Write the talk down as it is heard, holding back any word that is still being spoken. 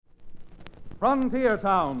Frontier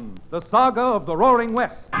Town, the saga of the Roaring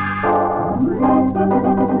West.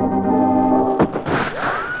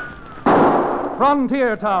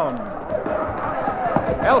 Frontier Town.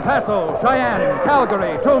 El Paso, Cheyenne,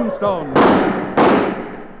 Calgary, Tombstone.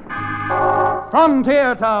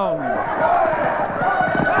 Frontier Town.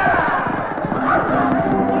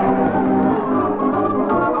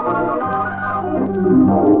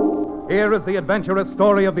 Here is the adventurous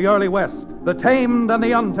story of the early West, the tamed and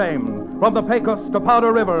the untamed, from the Pecos to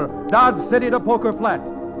Powder River, Dodge City to Poker Flat.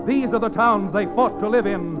 These are the towns they fought to live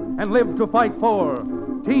in and lived to fight for,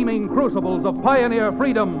 teeming crucibles of pioneer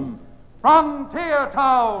freedom. Frontier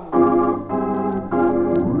Town!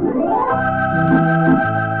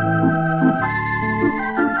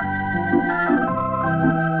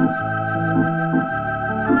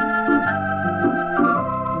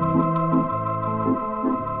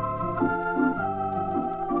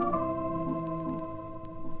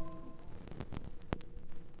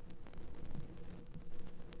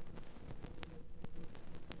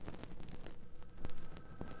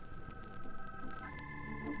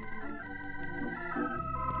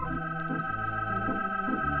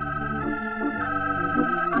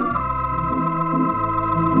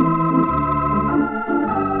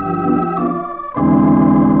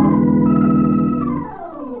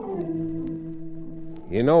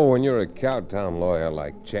 You know, when you're a Cowtown lawyer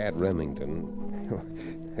like Chad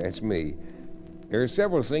Remington, that's me, there are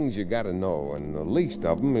several things you gotta know, and the least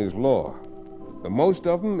of them is law. The most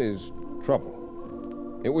of them is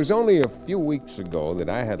trouble. It was only a few weeks ago that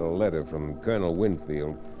I had a letter from Colonel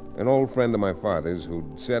Winfield, an old friend of my father's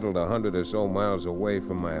who'd settled 100 or so miles away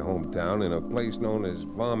from my hometown in a place known as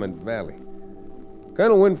Varmint Valley.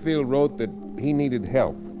 Colonel Winfield wrote that he needed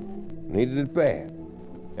help, needed it bad.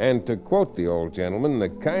 And to quote the old gentleman, the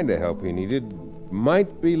kind of help he needed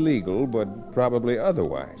might be legal, but probably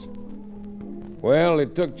otherwise. Well,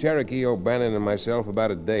 it took Cherokee O'Bannon and myself about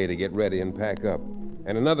a day to get ready and pack up,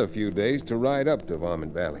 and another few days to ride up to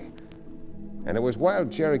Varmint Valley. And it was while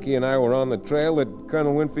Cherokee and I were on the trail that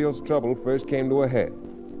Colonel Winfield's trouble first came to a head.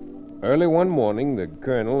 Early one morning, the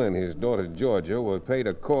colonel and his daughter Georgia were paid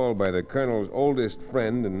a call by the colonel's oldest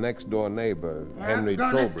friend and next-door neighbor, Henry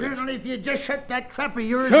Trowbridge. Colonel, if you just shut that trap of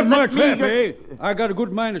yours Shut and my let me trap, get... eh? I got a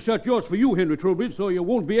good mind to shut yours for you, Henry Trowbridge, so you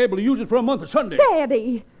won't be able to use it for a month of Sunday.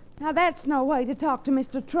 Daddy! Now, that's no way to talk to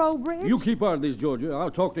Mr. Trowbridge. You keep out of this, Georgia. I'll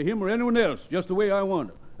talk to him or anyone else, just the way I want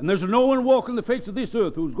to. And there's no one walking the face of this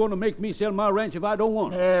earth who's going to make me sell my ranch if I don't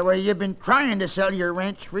want it. Well, you've been trying to sell your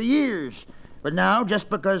ranch for years. But now, just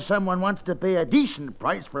because someone wants to pay a decent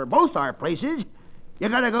price for both our places, you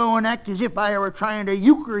gotta go and act as if I were trying to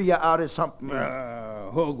euchre you out of something.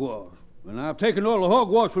 Hogwash. And I've taken all the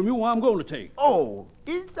hogwash from you I'm going to take. Oh,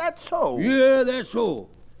 is that so? Yeah, that's so.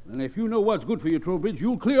 And if you know what's good for you, Trowbridge,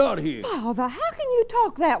 you'll clear out of here. Father, how can you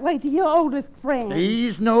talk that way to your oldest friend?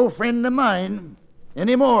 He's no friend of mine.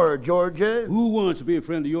 Anymore, Georgia. Who wants to be a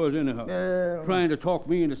friend of yours anyhow? Trying to talk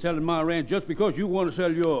me into selling my ranch just because you want to sell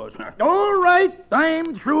yours. All right,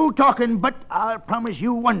 I'm through talking, but I'll promise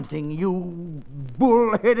you one thing, you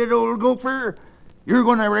bull-headed old gopher. You're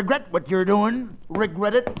going to regret what you're doing.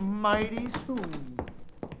 Regret it mighty soon.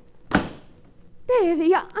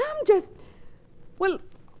 Daddy, I'm just... Well,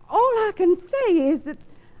 all I can say is that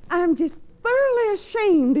I'm just thoroughly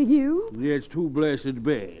ashamed of you. That's too blessed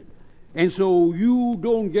bad. And so you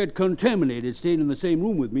don't get contaminated staying in the same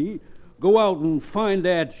room with me. Go out and find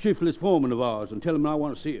that shiftless foreman of ours and tell him I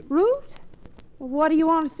want to see him. Root? Well, what do you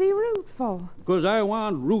want to see Root for? Because I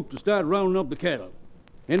want Root to start rounding up the cattle.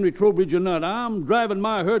 Henry Trowbridge or not, I'm driving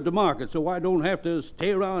my herd to market so I don't have to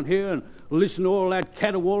stay around here and listen to all that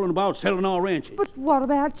caterwauling about selling our ranches. But what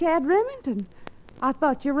about Chad Remington? I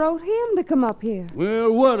thought you wrote him to come up here.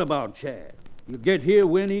 Well, what about Chad? He'll get here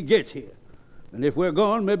when he gets here. And if we're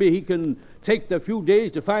gone, maybe he can take the few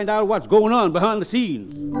days to find out what's going on behind the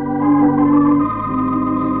scenes.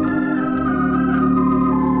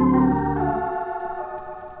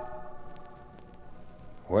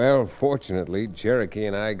 Well, fortunately, Cherokee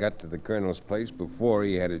and I got to the colonel's place before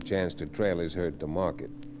he had a chance to trail his herd to market.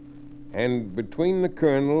 And between the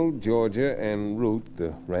colonel, Georgia, and Root,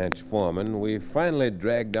 the ranch foreman, we finally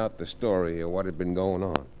dragged out the story of what had been going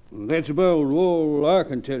on. That's about all I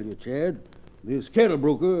can tell you, Chad. This cattle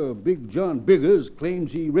broker, Big John Biggers,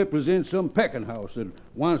 claims he represents some packing house that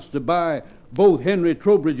wants to buy both Henry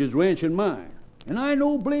Trowbridge's ranch and mine. And I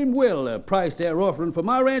know blamed well the price they're offering for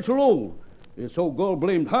my ranch alone. It's so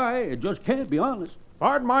gall-blamed high, it just can't be honest.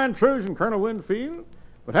 Pardon my intrusion, Colonel Winfield,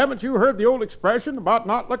 but haven't you heard the old expression about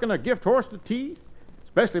not looking a gift horse to teeth,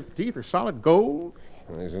 especially if the teeth are solid gold?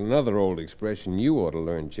 There's another old expression you ought to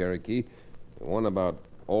learn, Cherokee, the one about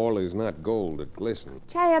all is not gold that glistens.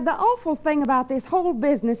 Chad, the awful thing about this whole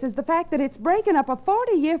business is the fact that it's breaking up a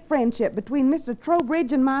 40-year friendship between Mr.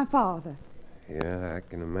 Trowbridge and my father. Yeah, I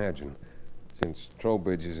can imagine, since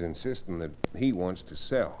Trowbridge is insisting that he wants to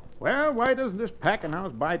sell. Well, why doesn't this packing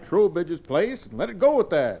house buy Trowbridge's place and let it go with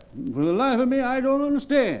that? For the life of me, I don't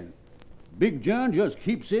understand. Big John just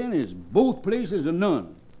keeps saying it's both places or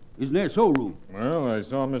none. Isn't that so, Rube? Well, I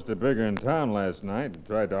saw Mr. Bigger in town last night and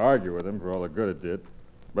tried to argue with him for all the good it did.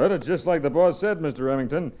 But it's just like the boss said, Mr.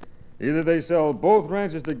 Remington. Either they sell both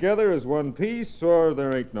ranches together as one piece, or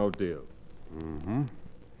there ain't no deal. Mm-hmm.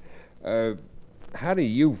 How do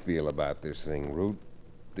you feel about this thing, Root?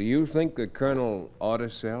 Do you think the Colonel ought to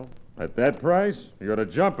sell? At that price, you ought to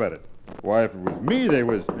jump at it. Why, if it was me, they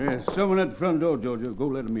was... Someone at the front door, Georgia. Go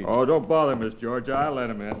let him in. Oh, don't bother, Miss Georgia. I'll let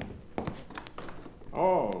him in.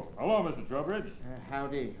 Oh, hello, Mr. Trowbridge.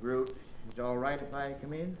 Howdy, Root. Is it all right if I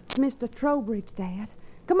come in? It's Mr. Trowbridge, Dad.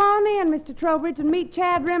 Come on in, Mr. Trowbridge, and meet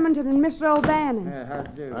Chad Remington and Mr. O'Bannon. How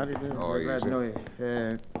do you do? How do you do? Oh, Glad yes, to know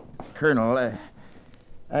you. Colonel,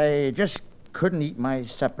 I just couldn't eat my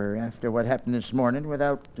supper after what happened this morning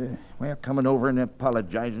without, coming over and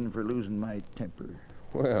apologizing for losing my temper.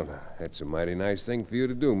 Well, that's a mighty nice thing for you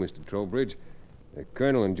to do, Mr. Trowbridge. The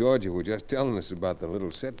Colonel and Georgia were just telling us about the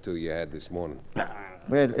little set-to you had this morning.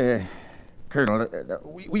 Well, Colonel,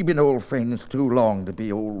 we've been old friends too long to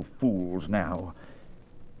be old fools now.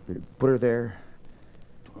 Put her there.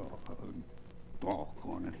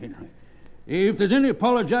 Doggone it, Henry. If there's any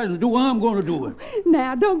apologizing to do, I'm going to do it.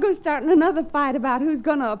 Now, don't go starting another fight about who's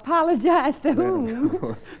going to apologize to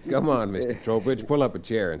whom. Come on, Mr. Trowbridge. Pull up a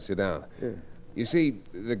chair and sit down. You see,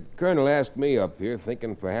 the Colonel asked me up here,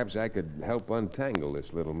 thinking perhaps I could help untangle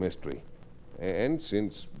this little mystery. And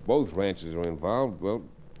since both ranches are involved, well,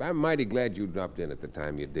 I'm mighty glad you dropped in at the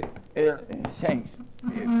time you did. Thanks.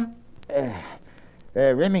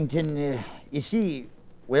 Remington, you see,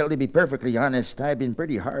 well, to be perfectly honest, I've been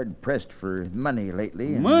pretty hard-pressed for money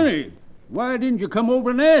lately. and- Money? Why didn't you come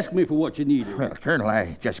over and ask me for what you needed? Well, Colonel,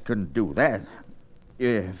 I just couldn't do that.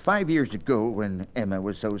 5 years ago, when Emma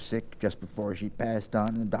was so sick, just before she passed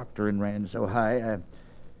on, the doctoring ran so high,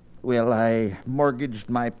 I mortgaged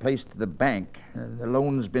my place to the bank. The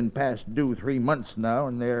loan's been past due 3 months now,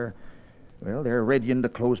 and they're readying to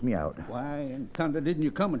close me out. Why in thunder didn't you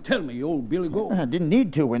come and tell me, you old Billy Goat? I didn't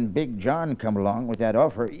need to when Big John come along with that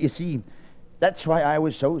offer. You see, that's why I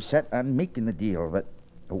was so set on making the deal. But,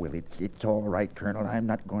 it's all right, Colonel. I'm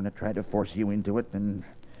not going to try to force you into it, and...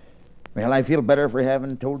 Well, I feel better for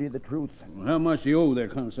having told you the truth. How much do you owe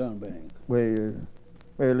that concern bank? Well,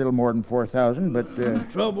 a little more than 4,000,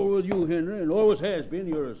 but... Trouble with you, Henry, and always has been,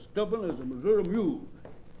 you're as stubborn as a Missouri mule.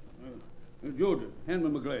 Georgia, hand me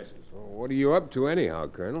my glasses. What are you up to anyhow,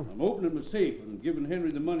 Colonel? I'm opening the safe and giving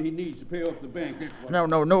Henry the money he needs to pay off the bank. That's what...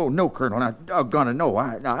 No, Colonel. Not doggone no.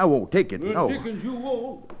 I won't take it, no. Dickens, you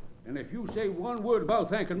won't. And if you say one word about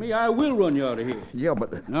thanking me, I will run you out of here. Yeah,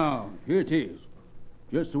 but... Now, here it is.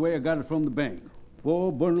 Just the way I got it from the bank.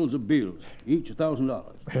 4 bundles of bills, each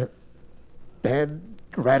 $1,000. Dad,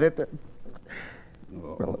 rat it.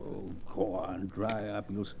 Oh, go on, dry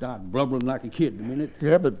up. You'll start blubbering like a kid in a minute.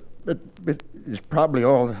 Yeah, but it's probably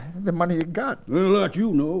all the money you got. Well, let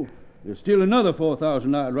you know. There's still another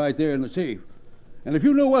 4,000 odd right there in the safe. And if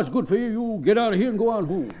you know what's good for you, you get out of here and go on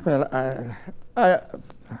home. Well, I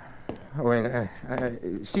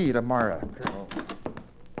see you tomorrow, Colonel.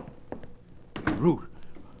 Root,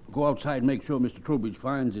 go outside and make sure Mr. Trowbridge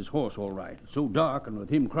finds his horse all right. It's so dark, and with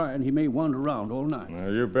him crying, he may wander around all night.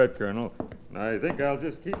 You bet, Colonel. I think I'll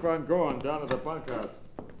just keep on going down to the bunkhouse.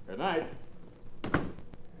 Good night.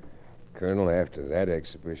 Colonel, after that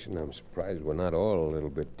exhibition, I'm surprised we're not all a little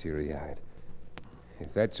bit teary-eyed.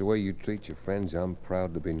 If that's the way you treat your friends, I'm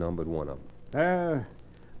proud to be numbered one of them.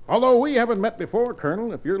 Although we haven't met before,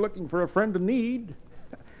 Colonel, if you're looking for a friend in need,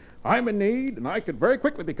 I'm in need, and I could very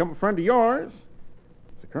quickly become a friend of yours.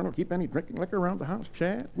 Does the Colonel keep any drinking liquor around the house,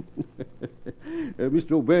 Chad?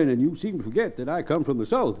 Mr. O'Bannon, you seem to forget that I come from the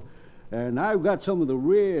South, and I've got some of the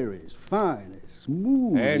rarest, finest,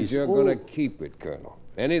 smoothest... And you're going to keep it, Colonel.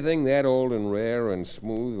 Anything that old and rare and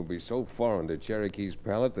smooth will be so foreign to Cherokee's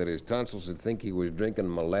palate that his tonsils would think he was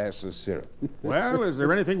drinking molasses syrup. Well, is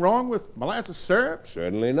there anything wrong with molasses syrup?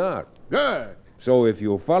 Certainly not. Good. So if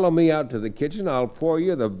you'll follow me out to the kitchen, I'll pour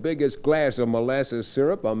you the biggest glass of molasses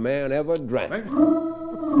syrup a man ever drank.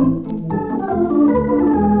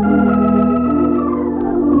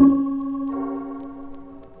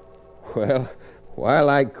 Well, while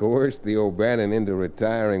I coerced the O'Bannon into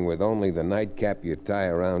retiring with only the nightcap you tie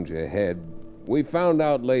around your head, we found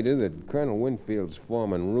out later that Colonel Winfield's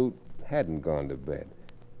foreman, Root, hadn't gone to bed.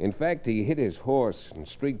 In fact, he hit his horse and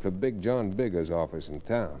streaked for Big John Bigger's office in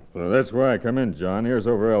town. So that's why I come in, John. Here's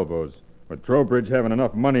over elbows. With Trowbridge having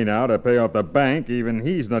enough money now to pay off the bank, even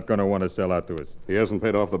he's not going to want to sell out to us. He hasn't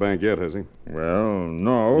paid off the bank yet, has he? Well,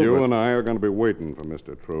 no. You and I are going to be waiting for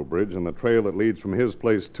Mr. Trowbridge on the trail that leads from his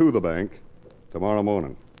place to the bank tomorrow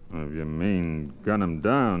morning. If you mean gun him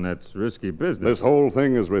down, that's risky business. This whole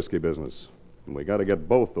thing is risky business. And we got to get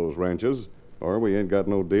both those ranches, or we ain't got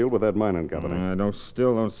no deal with that mining company. I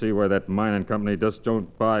still don't see why that mining company just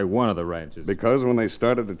don't buy one of the ranches. Because when they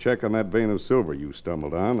started to check on that vein of silver you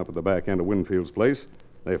stumbled on up at the back end of Winfield's place,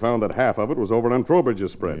 they found that half of it was over on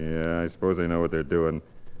Trowbridge's spread. Yeah, I suppose they know what they're doing.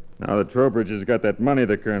 Now that Trowbridge has got that money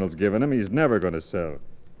the Colonel's given him, he's never going to sell.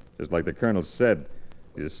 Just like the Colonel said,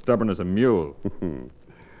 he's as stubborn as a mule.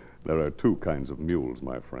 There are two kinds of mules,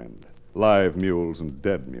 my friend. Live mules and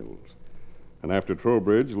dead mules. And after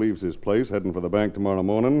Trowbridge leaves his place heading for the bank tomorrow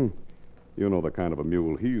morning, you know the kind of a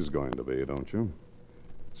mule he's going to be, don't you?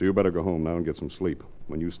 So you better go home now and get some sleep.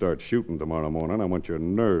 When you start shooting tomorrow morning, I want your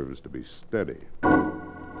nerves to be steady.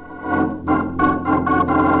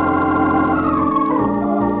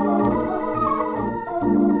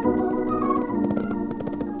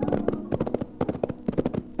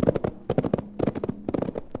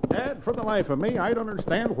 Dad, for the life of me, I don't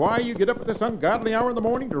understand why you get up at this ungodly hour in the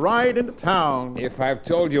morning to ride into town. If I've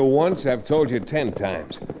told you once, I've told you 10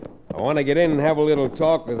 times. I want to get in and have a little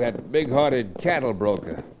talk with that big-hearted cattle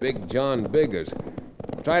broker, Big John Biggers.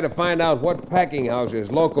 Try to find out what packing house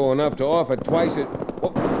is local enough to offer twice as...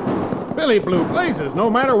 Oh. Billy Blue Blazes, no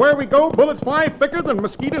matter where we go, bullets fly thicker than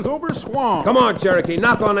mosquitoes over a swamp. Come on, Cherokee,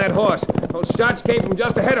 knock on that horse. Those shots came from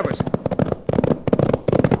just ahead of us.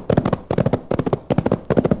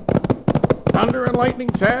 Thunder and lightning,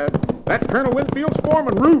 Chad. That's Colonel Winfield's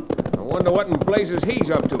foreman, Root. I wonder what in blazes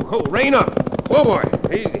he's up to. Oh, rein up. Oh, boy,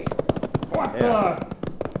 easy. What?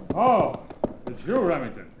 Oh, it's you,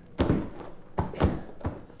 Remington.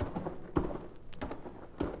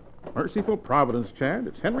 Merciful Providence, Chad.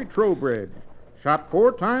 It's Henry Trowbridge. Shot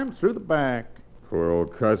 4 times through the back. Poor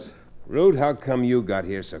old cuss. Root, how come you got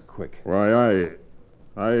here so quick? Why,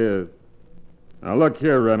 Now, look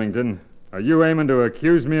here, Remington. Are you aiming to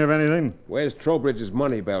accuse me of anything? Where's Trowbridge's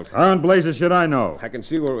money belt? How in blazes should I know? I can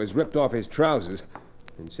see where it was ripped off his trousers.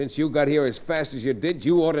 And since you got here as fast as you did,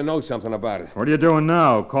 you ought to know something about it. What are you doing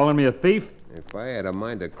now? Calling me a thief? If I had a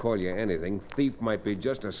mind to call you anything, thief might be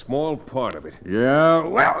just a small part of it. Yeah,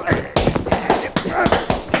 well...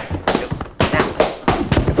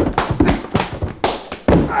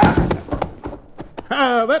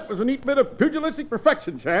 That was a neat bit of pugilistic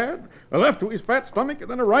perfection, Chad. A left to his fat stomach and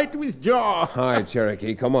then a right to his jaw. All right,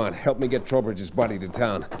 Cherokee, come on. Help me get Trowbridge's body to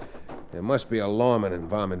town. There must be a lawman in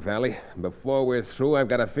Varmint Valley. Before we're through, I've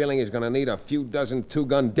got a feeling he's going to need a few dozen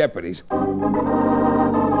two-gun deputies.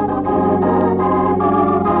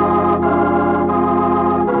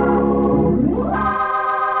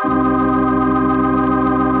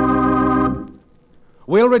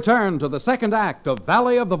 We'll return to the second act of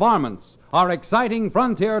Valley of the Varmints, our exciting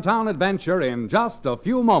frontier town adventure, in just a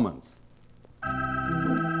few moments.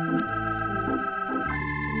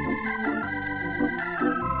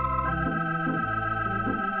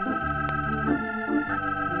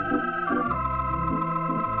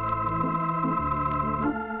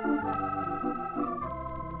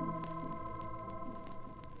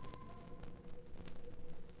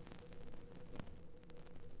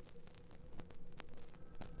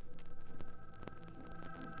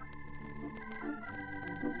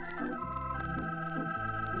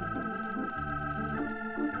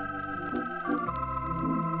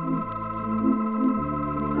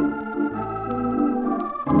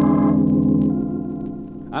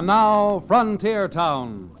 And now, Frontier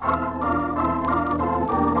Town.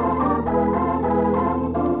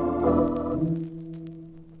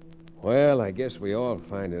 Well, I guess we all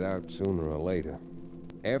find it out sooner or later.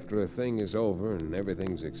 After a thing is over and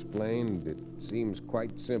everything's explained, it seems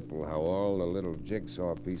quite simple how all the little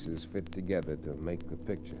jigsaw pieces fit together to make the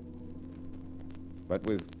picture. But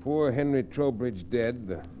with poor Henry Trowbridge dead,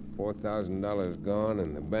 the $4,000 gone,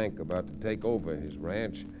 and the bank about to take over his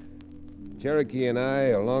ranch, Cherokee and I,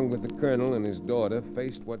 along with the colonel and his daughter,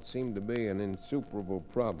 faced what seemed to be an insuperable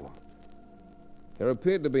problem. There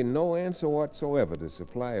appeared to be no answer whatsoever to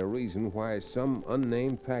supply a reason why some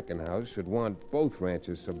unnamed packing house should want both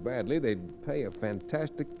ranches so badly they'd pay a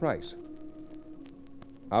fantastic price.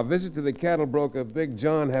 Our visit to the cattle broker, Big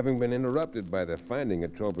John, having been interrupted by the finding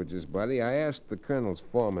of Trowbridge's body, I asked the colonel's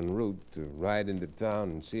foreman, Root, to ride into town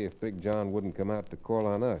and see if Big John wouldn't come out to call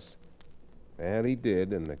on us. And he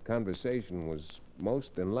did, and the conversation was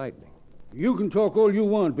most enlightening. You can talk all you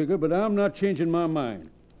want, Bigger, but I'm not changing my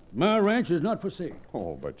mind. My ranch is not for sale.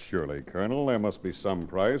 Oh, but surely, Colonel, there must be some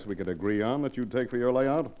price we could agree on that you'd take for your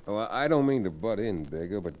layout. Well, I don't mean to butt in,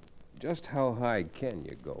 Bigger, but just how high can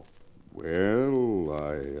you go? Well,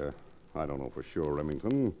 I don't know for sure,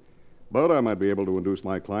 Remington. But I might be able to induce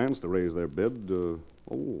my clients to raise their bid,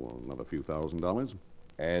 another few $1,000s.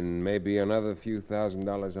 And maybe another few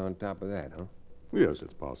 $1,000s on top of that, huh? Yes,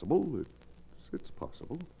 it's possible. It's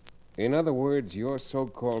possible. In other words, your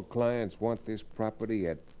so-called clients want this property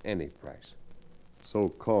at any price.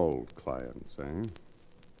 So-called clients, eh?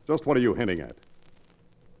 Just what are you hinting at?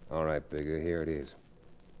 All right, Bigger, here it is.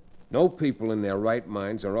 No people in their right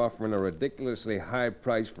minds are offering a ridiculously high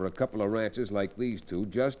price for a couple of ranches like these two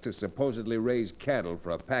just to supposedly raise cattle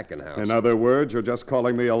for a packing house. In other words, you're just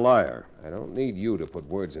calling me a liar. I don't need you to put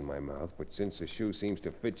words in my mouth, but since the shoe seems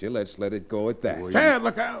to fit you, let's let it go at that. Chad,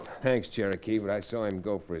 look out! Thanks, Cherokee, but I saw him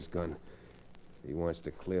go for his gun. If he wants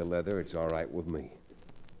to clear leather, it's all right with me.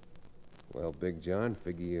 Well, Big John,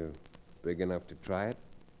 figure you're big enough to try it?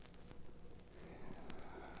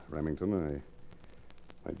 Remington,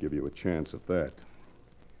 I'd give you a chance at that.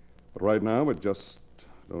 But right now, it just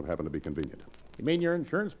don't happen to be convenient. You mean your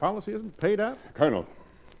insurance policy isn't paid out? Colonel,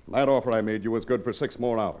 that offer I made you was good for 6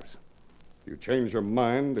 more hours. If you change your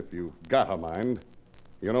mind, if you've got a mind,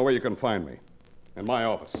 you know where you can find me. In my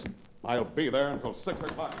office. I'll be there until 6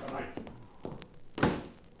 o'clock tonight.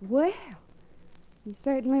 Well, you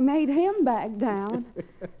certainly made him back down.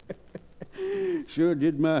 Sure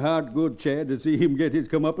did my heart good, Chad, to see him get his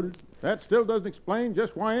comeuppance. That still doesn't explain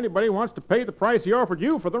just why anybody wants to pay the price he offered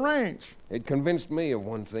you for the ranch. It convinced me of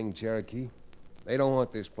one thing, Cherokee. They don't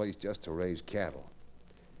want this place just to raise cattle.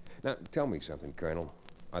 Now, tell me something, Colonel.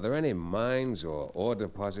 Are there any mines or ore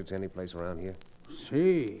deposits anyplace around here?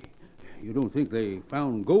 Say, you don't think they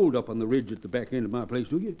found gold up on the ridge at the back end of my place,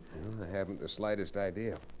 do you? Well, I haven't the slightest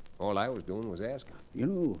idea. All I was doing was asking. You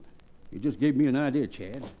know, you just gave me an idea,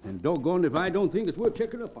 Chad. And doggone if I don't think it's worth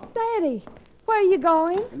checking up on. Daddy, where are you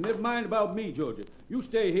going? And never mind about me, Georgia. You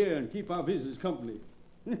stay here and keep our visitors company.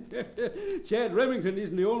 Chad Remington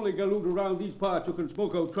isn't the only galoot around these parts who can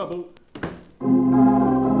smoke out trouble.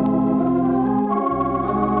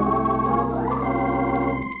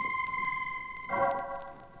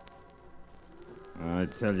 I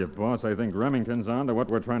tell you, boss, I think Remington's on to what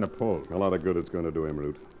we're trying to pull. A lot of good it's going to do him,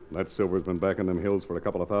 Root. That silver's been back in them hills for a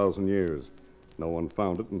couple of 1,000 years. No one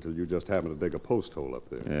found it until you just happened to dig a post hole up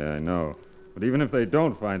there. Yeah, I know. But even if they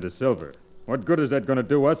don't find the silver, what good is that going to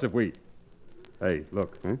do us if we... Hey,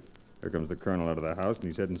 look. Huh? Here comes the colonel out of the house, and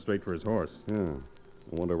he's heading straight for his horse. Yeah.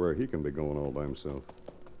 I wonder where he can be going all by himself.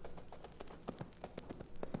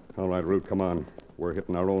 All right, Root, come on. We're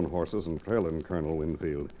hitting our own horses and trailing Colonel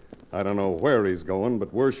Winfield. I don't know where he's going,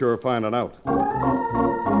 but we're sure finding out.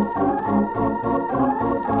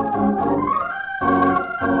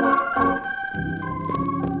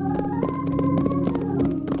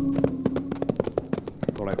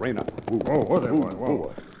 All right, rein up. Whoa, there, boy.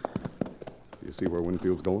 Whoa. You see where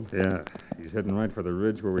Winfield's going? Yeah, he's heading right for the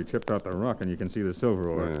ridge where we chipped out the rock, and you can see the silver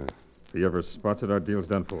ore. Yeah. If he ever spots it, our deal's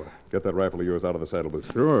done for. Get that rifle of yours out of the saddle boot.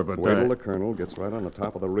 Sure, but... Wait till the colonel gets right on the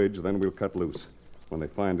top of the ridge, then we'll cut loose. When they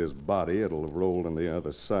find his body, it'll have rolled on the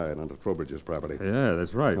other side onto Trowbridge's property. Yeah,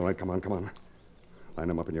 that's right. All right, come on. Line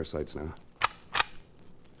them up in your sights now.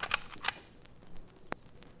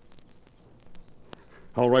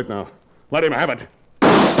 All right now. Let him have it.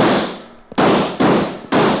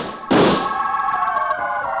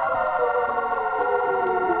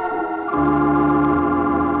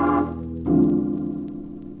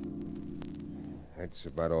 That's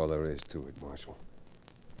about all there is to it, Marshal.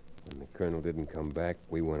 When the colonel didn't come back,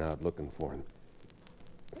 we went out looking for him.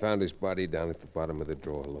 Found his body down at the bottom of the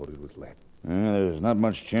drawer loaded with lead. There's not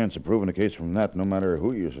much chance of proving a case from that, no matter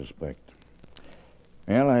who you suspect.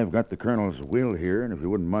 Well, I've got the colonel's will here, and if you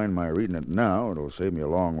wouldn't mind my reading it now, it'll save me a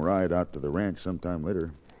long ride out to the ranch sometime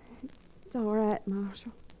later. It's all right,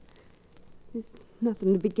 Marshal. There's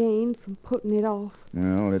nothing to be gained from putting it off.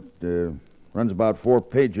 Well, it runs about 4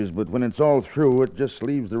 pages, but when it's all through, it just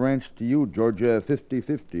leaves the ranch to you, Georgia,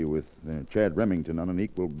 50-50 with Chad Remington on an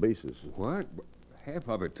equal basis. What? Half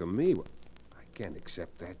of it to me? I can't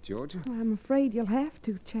accept that, Georgia. Well, I'm afraid you'll have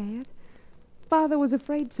to, Chad. Father was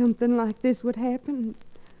afraid something like this would happen.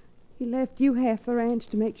 He left you half the ranch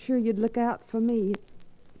to make sure you'd look out for me.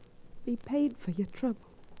 Be paid for your trouble.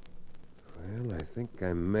 Well, I think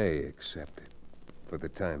I may accept it, for the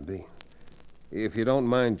time being. If you don't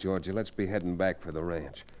mind, Georgia, let's be heading back for the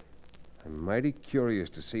ranch. I'm mighty curious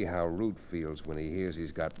to see how Root feels when he hears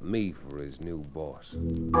he's got me for his new boss.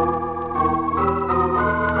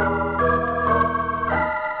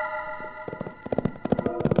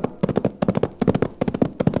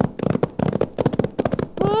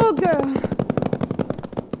 little girl.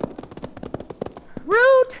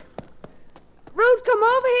 Root! Root, come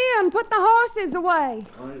over here and put the horses away.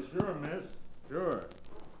 Why, sure, miss. Sure.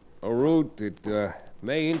 Oh, Root, it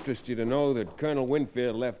may interest you to know that Colonel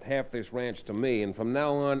Winfield left half this ranch to me, and from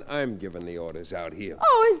now on, I'm giving the orders out here.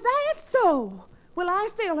 Oh, is that so? Well, I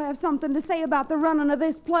still have something to say about the running of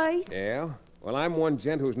this place. Yeah? Well, I'm one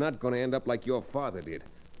gent who's not going to end up like your father did.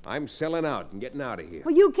 I'm selling out and getting out of here.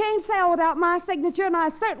 Well, you can't sell without my signature, and I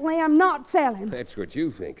certainly am not selling. That's what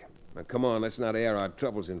you think. Now, come on, let's not air our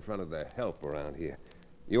troubles in front of the help around here.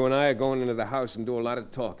 You and I are going into the house and do a lot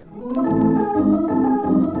of talking.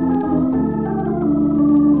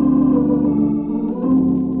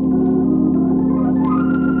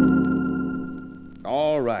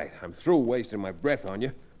 All right, I'm through wasting my breath on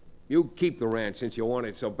you. You keep the ranch since you want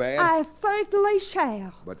it so bad. I certainly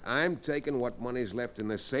shall. But I'm taking what money's left in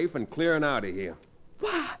the safe and clearing out of here.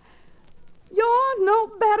 Why, you're no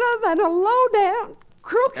better than a low-down,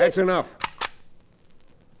 crooked... That's enough.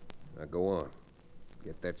 Now go on.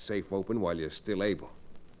 Get that safe open while you're still able.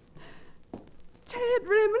 Chad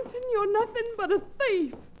Remington, you're nothing but a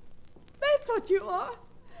thief. That's what you are.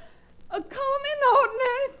 A common,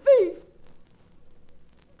 ordinary thief.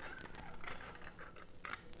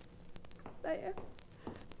 There.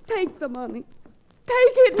 Take the money. Take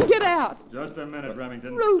it and get out. Just a minute,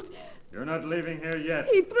 Remington. Root, You're not leaving here yet.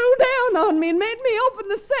 he threw down on me and made me open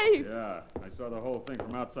the safe. Yeah, I saw the whole thing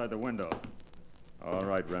from outside the window. All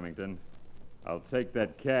right, Remington. I'll take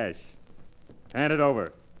that cash. Hand it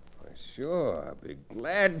over. Why, sure, I'll be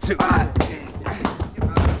glad to.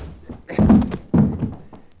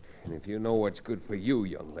 And if you know what's good for you,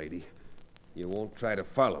 young lady, you won't try to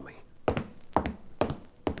follow me.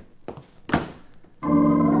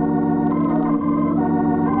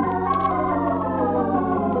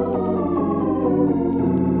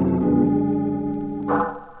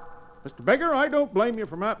 Mr. Beggar, I don't blame you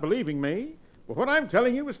for not believing me, but what I'm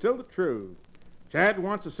telling you is still the truth. Chad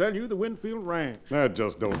wants to sell you the Winfield Ranch. That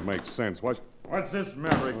just don't make sense. What's this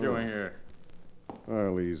maverick doing here?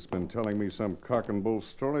 Well, he's been telling me some cock and bull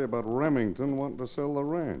story about Remington wanting to sell the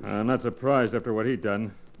ranch. I'm not surprised after what he'd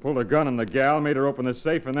done. Pulled a gun on the gal, made her open the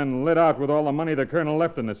safe, and then lit out with all the money the colonel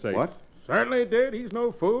left in the safe. What? Certainly did. He's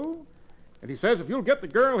no fool. And he says if you'll get the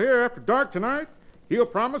girl here after dark tonight, he'll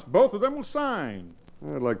promise both of them will sign.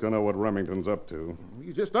 I'd like to know what Remington's up to.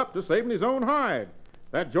 He's just up to saving his own hide.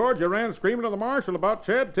 That Georgia ran screaming to the marshal about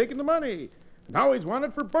Chad taking the money. Now he's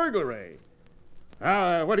wanted for burglary.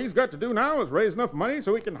 What he's got to do now is raise enough money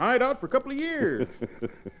so he can hide out for a couple of years.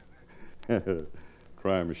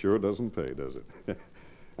 Crime sure doesn't pay, does it?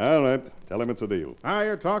 All right, tell him it's a deal. Now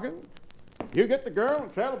you're talking. You get the girl,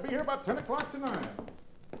 and Chad will be here about 10 o'clock tonight.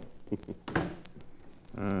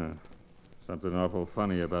 Something awful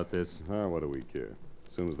funny about this. Ah, what do we care?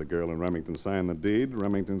 As soon as the girl and Remington sign the deed,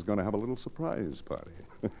 Remington's going to have a little surprise party.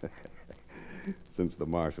 Since the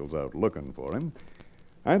marshal's out looking for him,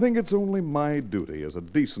 I think it's only my duty as a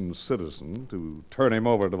decent citizen to turn him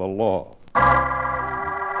over to the law.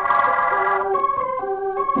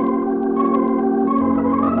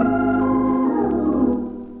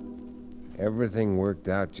 Everything worked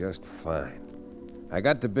out just fine. I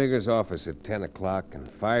got to Bigger's office at 10 o'clock, and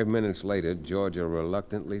 5 minutes later, Georgia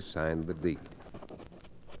reluctantly signed the deed.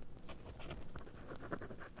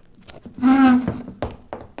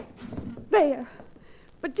 There.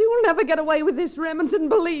 But you'll never get away with this, Remington,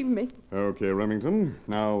 believe me. Okay, Remington.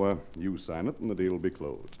 Now, you sign it, and the deal will be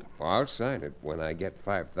closed. I'll sign it when I get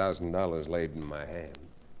 $5,000 laid in my hand.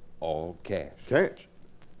 All cash. Cash?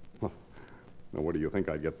 Well, now, where do you think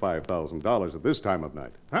I'd get $5,000 at this time of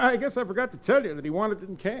night? I guess I forgot to tell you that he wanted it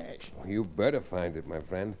in cash. You better find it, my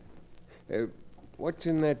friend. What's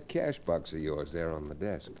in that cash box of yours there on the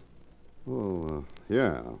desk? Oh,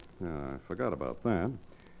 yeah. I forgot about that.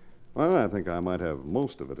 Well, I think I might have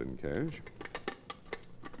most of it in cash.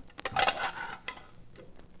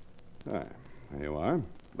 There you are.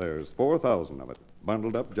 There's 4,000 of it,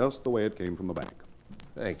 bundled up just the way it came from the bank.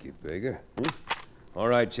 Thank you, Bigger. All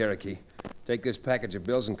right, Cherokee. Take this package of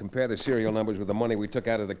bills and compare the serial numbers with the money we took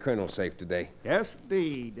out of the colonel's safe today. Yes,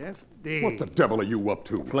 indeed. Yes, indeed. What the devil are you up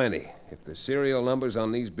to? Plenty. If the serial numbers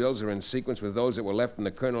on these bills are in sequence with those that were left in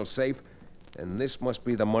the colonel's safe, then this must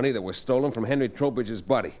be the money that was stolen from Henry Trowbridge's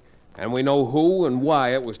body. And we know who and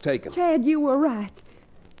why it was taken. Chad, you were right.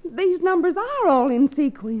 These numbers are all in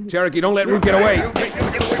sequence. Cherokee, don't let Root get away.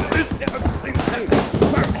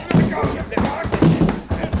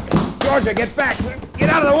 Georgia, get back. Get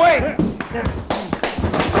out of the way.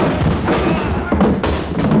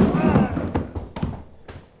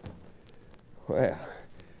 Well,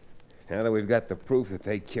 now that we've got the proof that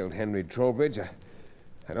they killed Henry Trowbridge,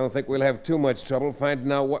 I don't think we'll have too much trouble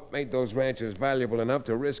finding out what made those ranchers valuable enough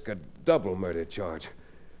to risk a double murder charge.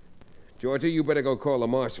 Georgia, you better go call the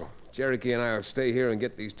marshal. Cherokee and I will stay here and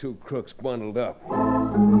get these two crooks bundled up.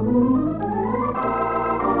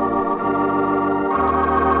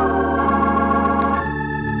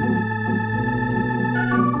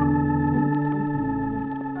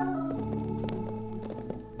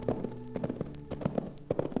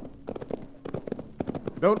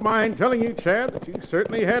 Don't mind telling you, Chad, that you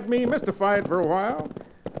certainly had me mystified for a while.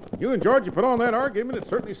 You and Georgia put on that argument, it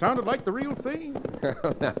certainly sounded like the real thing.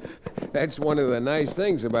 Now, that's one of the nice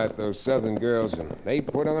things about those Southern girls. When they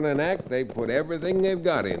put on an act, they put everything they've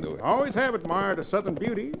got into it. Always have admired a Southern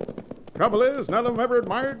beauty. Trouble is, none of them ever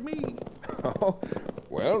admired me. Oh,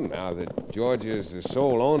 well, now that Georgia is the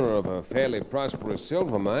sole owner of a fairly prosperous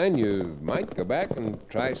silver mine, you might go back and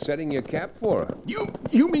try setting your cap for her.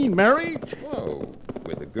 You mean marriage? Whoa.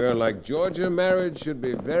 With a girl like Georgia, marriage should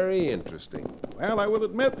be very interesting. Well, I will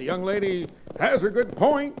admit the young lady has her good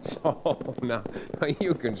points. Oh, now,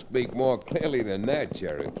 you can speak more clearly than that,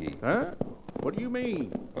 Cherokee. Huh? What do you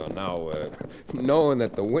mean? Well, now, knowing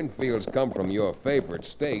that the Winfields come from your favorite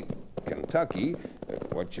state, Kentucky,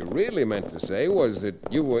 what you really meant to say was that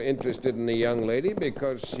you were interested in the young lady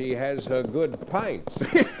because she has her good pints.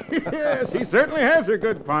 Yeah, she certainly has her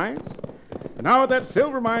good pints. And now with that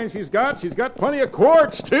silver mine she's got plenty of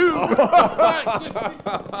quartz, too.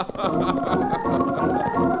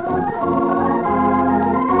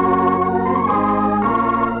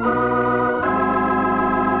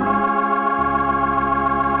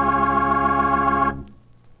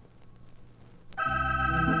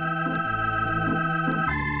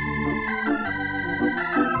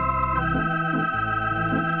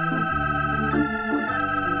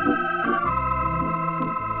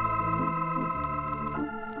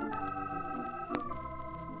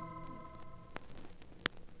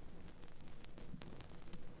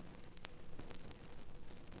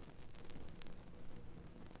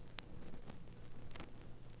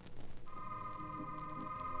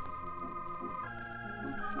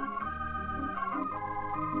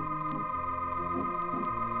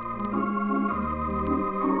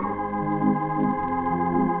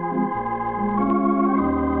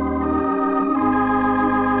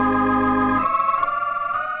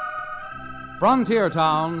 Frontier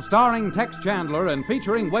Town, starring Tex Chandler and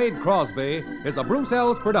featuring Wade Crosby, is a Bruce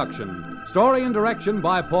Ells production. Story and direction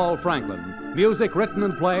by Paul Franklin. Music written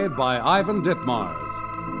and played by Ivan Ditmars.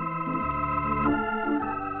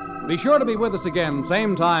 Be sure to be with us again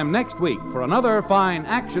same time next week for another fine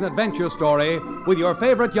action-adventure story with your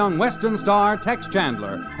favorite young Western star, Tex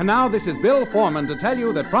Chandler. And now this is Bill Foreman to tell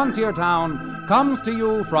you that Frontier Town comes to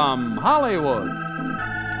you from Hollywood.